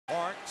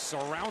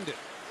surrounded,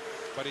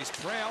 but he's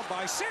trailed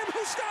by Sim,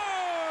 who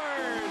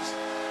scores!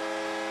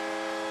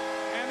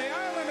 And the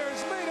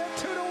Islanders lead it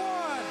 2-1.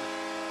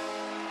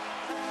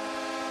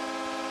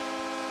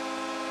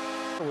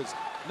 It was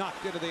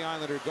knocked into the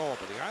Islander goal,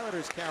 but the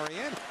Islanders carry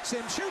in.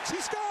 Sim shoots, he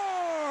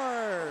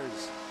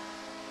scores!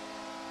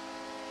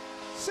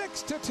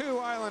 6-2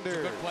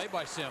 Islanders. Good play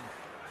by Sim.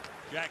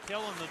 Jack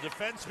Hill and the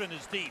defenseman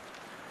is deep.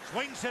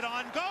 Swings it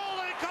on goal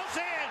and it goes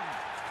in.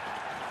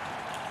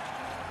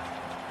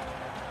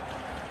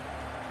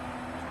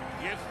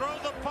 You throw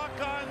the puck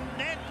on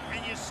net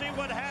and you see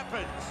what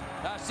happens.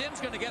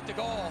 Sim's going to get the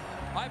goal.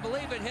 I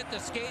believe it hit the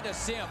skate of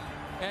Sim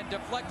and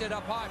deflected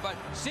up high, but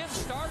Sim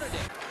started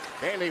it.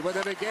 Haley with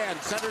it again,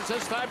 centers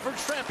this time for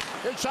Shrimp.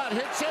 His shot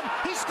hits him,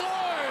 he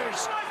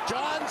scores!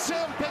 Jon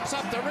Sim picks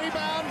up the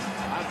rebound,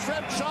 a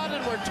Shrimp shot,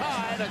 and we're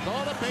tied, a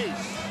goal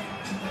apiece.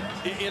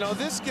 You know,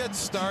 this gets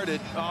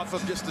started off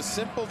of just a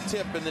simple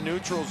tip in the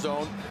neutral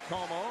zone.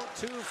 Como,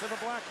 2 for the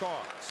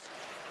Blackhawks.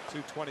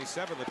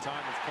 2:27 the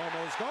time of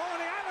Como's goal, and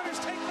the Islanders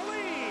take the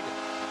lead.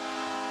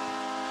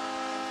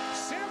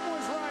 Sim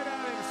was right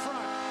out in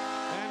front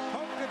and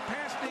poked it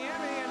past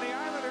Niemi, and the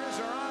Islanders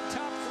are on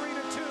top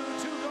 3-2,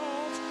 2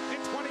 goals in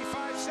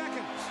 25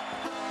 seconds.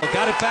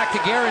 Got it back to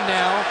Guerin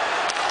now.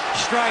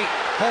 Strike,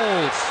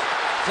 holds.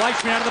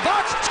 Fleischman out of the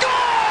box. Score!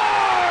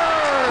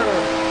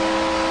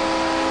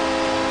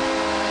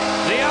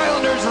 The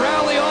Islanders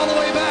rally all the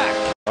way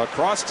back.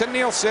 Across to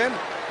Nielsen.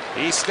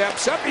 He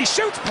steps up, he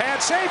shoots,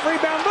 pad save,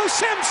 rebound loose,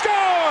 Sim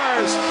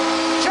scores!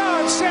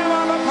 Jon Sim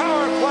on the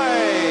power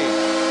play.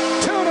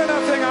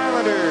 2-0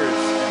 Islanders.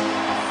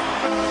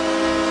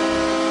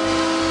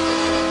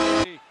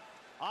 The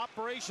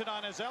operation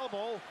on his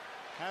elbow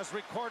has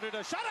recorded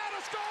a shot out,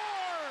 a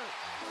score!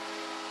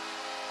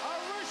 A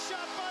wrist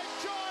shot by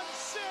Jon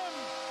Sim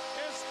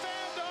is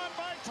fanned on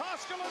by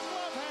Toskala's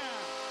glove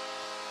hand.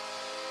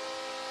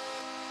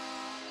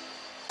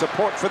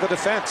 Support for the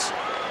defense.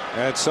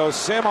 And so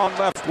Sim on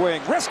left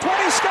wing. Wrist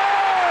 20,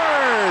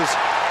 scores!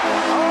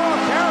 Oh,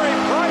 Carey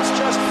Price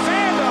just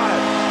fanned on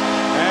it.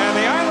 And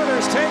the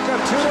Islanders take a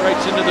 2-1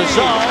 Straight into the lead.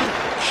 zone.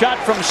 Shot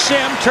from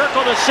Sim.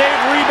 Turkle to save.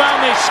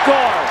 Rebound. They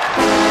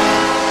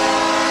score.